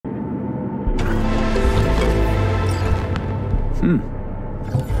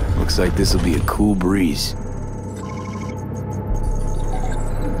Looks like this'll be a cool breeze.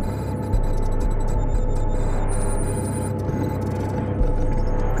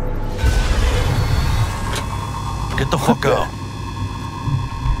 Get the fuck out.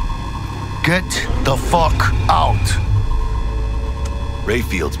 Get the fuck out.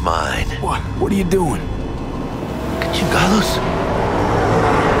 Rayfield's mine. What are you doing? Get you, Carlos.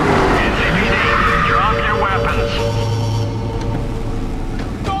 NVIDIA, drop your weapons.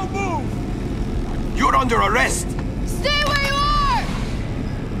 Don't move! You're under arrest! Stay where you are!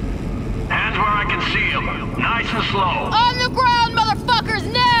 Hands where I can see them. Nice and slow. On the ground, motherfuckers,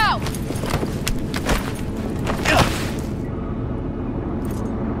 now!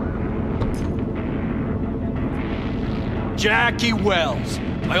 Jackie Wells,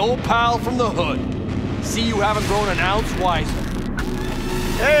 my old pal from the hood. See you haven't grown an ounce wiser.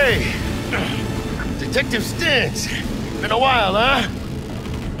 Hey! Detective Stintz. Been a while, huh?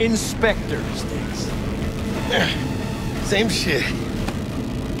 Inspector Sticks. Same shit.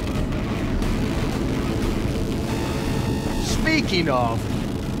 Speaking of,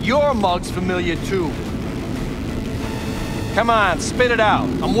 your mug's familiar too. Come on, spit it out.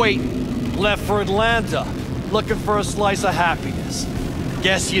 I'm waiting. Left for Atlanta, looking for a slice of happiness.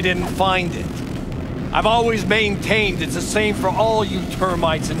 Guess you didn't find it. I've always maintained it's the same for all you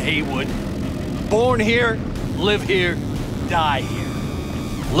termites in Haywood. Born here, live here, die here.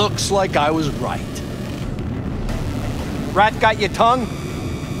 Looks like I was right. Rat got your tongue?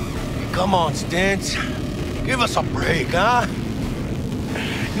 Come on, Stintz. Give us a break, huh?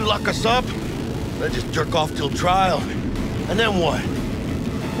 You lock us up, let's just jerk off till trial. And then what?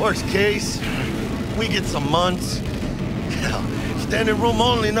 Worst case, we get some months. Hell, standing room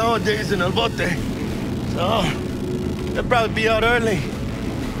only nowadays in El Bote. So, they'll probably be out early.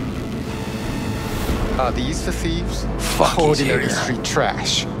 Are these the thieves? Fuck, Ordinary street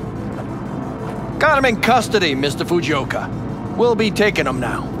trash. Got him in custody, Mr. Fujioka. We'll be taking him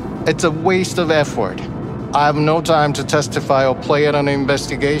now. It's a waste of effort. I have no time to testify or play it on an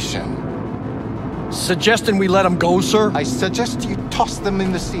investigation. Suggesting we let him go, sir? I suggest you toss them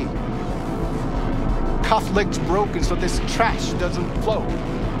in the sea. Cuff legs broken so this trash doesn't flow.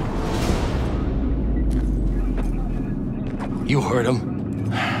 You heard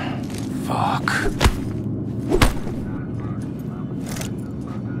him. Fuck.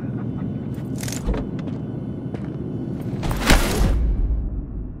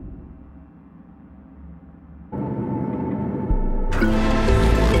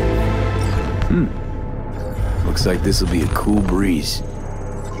 Looks like this'll be a cool breeze.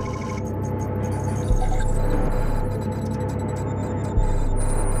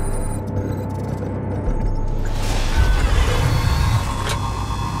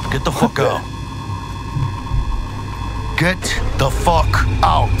 Get the fuck out. Get the fuck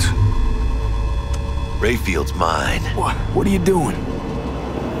out. Rayfield's mine. What are you doing?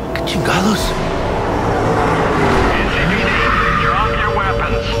 Get you, Carlos. NVIDIA, drop your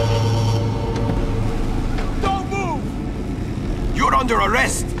weapons. Don't move! You're under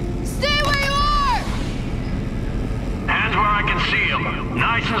arrest! Stay where you are! Hands where I can see them.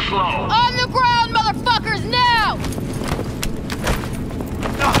 Nice and slow. On the ground, motherfuckers, now!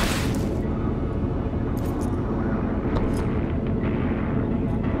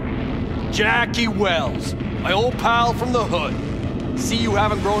 Jackie Wells, my old pal from the hood. See you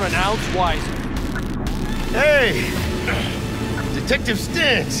haven't grown an ounce wiser. Hey! Detective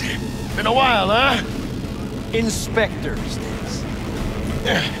Stintz. Been a while, huh? Inspector Sticks.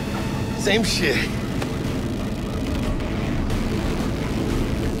 Same shit.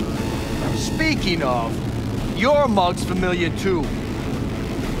 Speaking of, your mug's familiar too.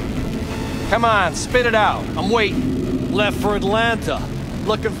 Come on, spit it out. I'm waiting. Left for Atlanta,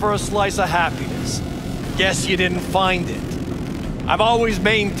 looking for a slice of happiness. Guess you didn't find it. I've always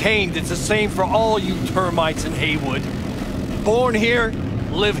maintained it's the same for all you termites in Haywood. Born here,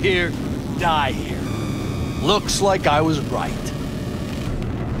 live here, die here. Looks like I was right.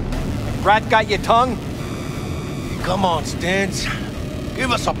 Rat got your tongue? Come on, Stintz.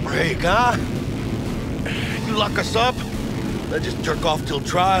 Give us a break, huh? You lock us up, let's just jerk off till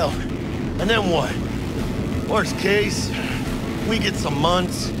trial. And then what? Worst case, we get some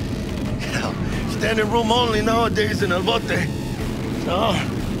months. Hell, standing room only nowadays in El Bote. So,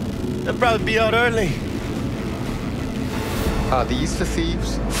 they'll probably be out early. Are these the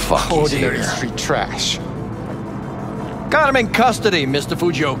thieves? Fuck, Ordinary street trash. Got him in custody, Mr.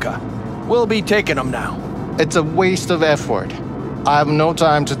 Fujioka. We'll be taking him now. It's a waste of effort. I have no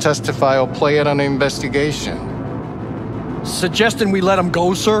time to testify or play it on an investigation. Suggesting we let him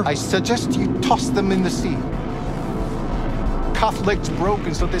go, sir? I suggest you toss them in the sea. cuff leg's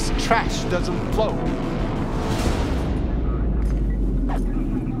broken so this trash doesn't flow.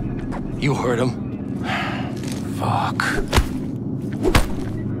 You heard him. Fuck.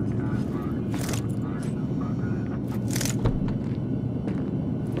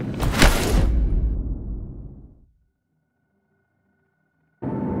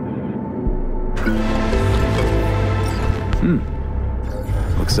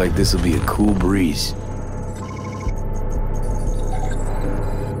 Looks like this'll be a cool breeze.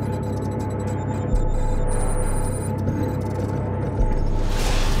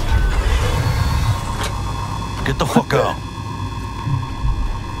 Get the fuck out.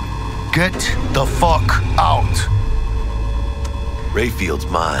 Get the fuck out. Rayfield's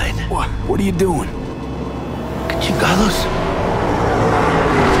mine. What are you doing? Chingados?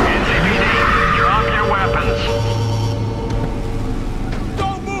 NVIDIA, drop your weapons.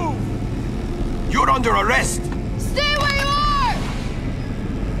 Don't move! You're under arrest. Stay where you are!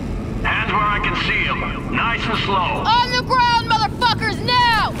 Hands where I can see them. Nice and slow. On the ground, motherfuckers,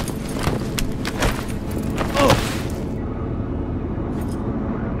 now!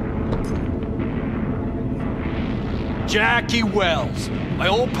 Jackie Wells, my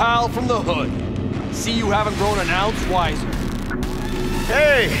old pal from the hood. See you haven't grown an ounce wiser.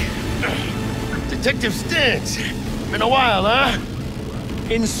 Hey! Detective Stintz. Been a while, huh?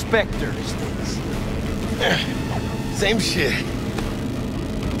 Inspector Stintz. Same shit.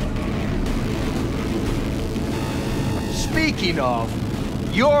 Speaking of,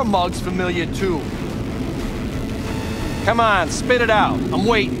 your mug's familiar too. Come on, spit it out. I'm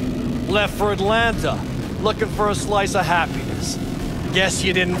waiting. Left for Atlanta, looking for a slice of happiness. Guess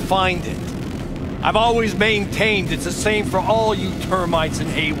you didn't find it. I've always maintained it's the same for all you termites in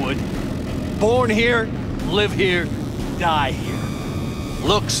Haywood. Born here, live here, die here.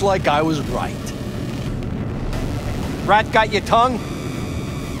 Looks like I was right. Rat got your tongue?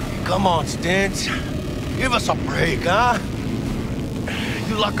 Come on, Stintz. Give us a break, huh?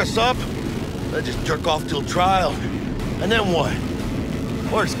 You lock us up, let's just jerk off till trial. And then what?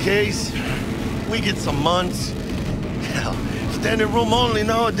 Worst case, we get some months. Hell, standing room only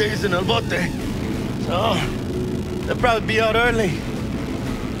nowadays in El Bote. So, they'll probably be out early.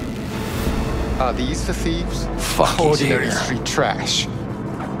 Are these the thieves? Fuck, he's Ordinary here. street trash.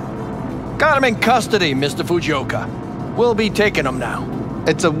 Got him in custody, Mr. Fujioka. We'll be taking him now.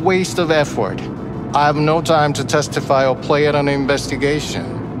 It's a waste of effort. I have no time to testify or play it on an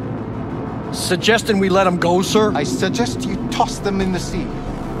investigation. Suggesting we let him go, sir? I suggest you toss them in the sea.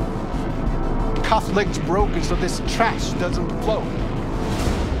 Cuff leg's broken so this trash doesn't flow.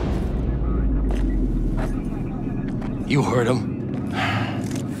 You heard him.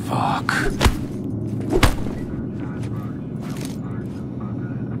 Fuck.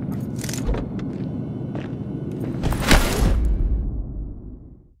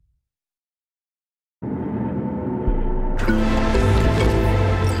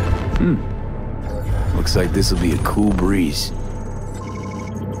 Looks like this'll be a cool breeze.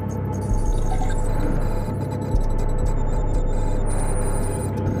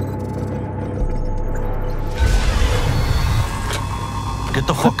 Get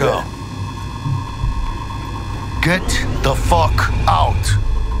the fuck out. Get the fuck out.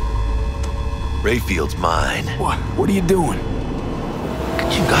 Rayfield's mine. What are you doing?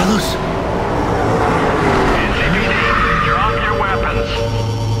 Chingados? NVIDIA, drop your weapons.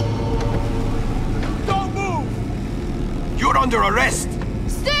 Don't move! You're under arrest.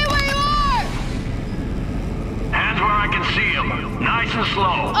 Stay where you are! Hands where I can see them. Nice and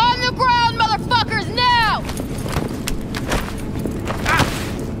slow. On the ground, motherfuckers, now!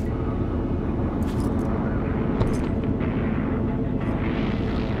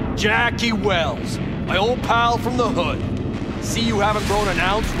 Jackie Wells, my old pal from the hood. See you haven't grown an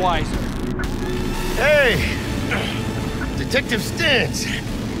ounce wiser. Hey! Detective Stintz.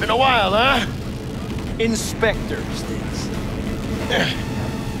 Been a while, huh? Inspector Stintz.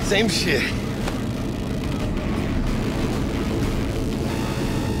 Same shit.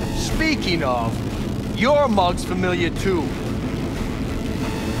 Speaking of, your mug's familiar too.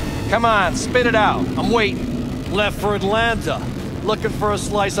 Come on, spit it out. I'm waiting. Left for Atlanta, looking for a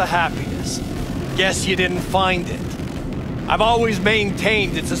slice of happiness. Guess you didn't find it. I've always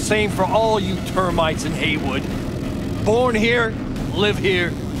maintained it's the same for all you termites in Haywood. Born here, live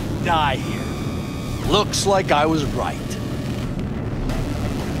here, die here. Looks like I was right.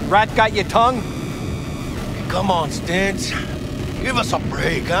 Rat got your tongue? Come on, Stintz. Give us a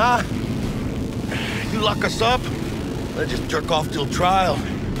break, huh? You lock us up, let's just jerk off till trial.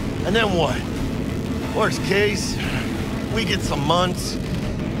 And then what? Worst case, we get some months.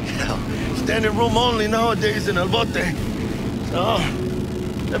 Hell, standing room only nowadays in El Bote. Oh,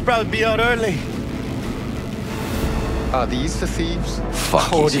 they'll probably be out early. Are these the thieves? Fuck,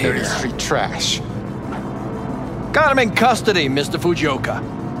 he's Ordinary here. street trash. Got him in custody, Mr.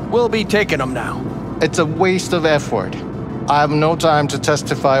 Fujioka. We'll be taking him now. It's a waste of effort. I have no time to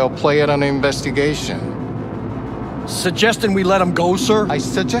testify or play at an investigation. Suggesting we let him go, sir? I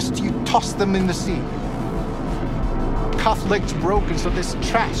suggest you toss them in the sea. Cuff leg's broken so this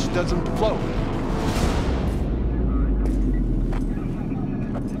trash doesn't float.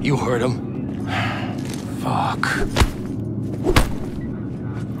 You heard him. Fuck.